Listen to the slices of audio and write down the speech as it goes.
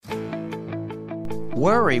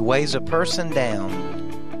Worry weighs a person down.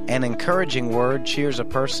 An encouraging word cheers a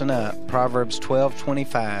person up. Proverbs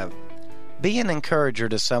 12:25. Be an encourager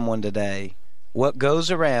to someone today. What goes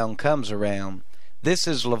around comes around. This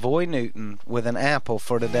is LaVoy Newton with an apple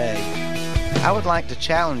for today. I would like to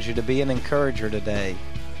challenge you to be an encourager today.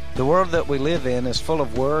 The world that we live in is full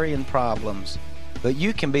of worry and problems, but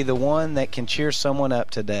you can be the one that can cheer someone up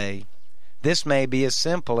today. This may be as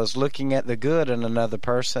simple as looking at the good in another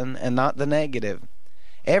person and not the negative.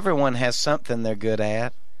 Everyone has something they're good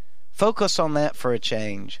at. Focus on that for a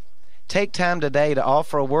change. Take time today to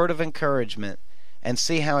offer a word of encouragement and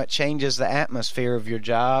see how it changes the atmosphere of your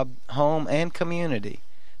job, home, and community.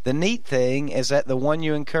 The neat thing is that the one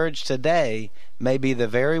you encourage today may be the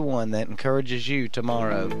very one that encourages you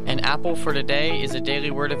tomorrow. An Apple for Today is a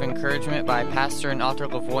daily word of encouragement by pastor and author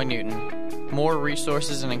LaVoy Newton. More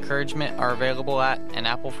resources and encouragement are available at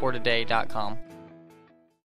anapplefortoday.com.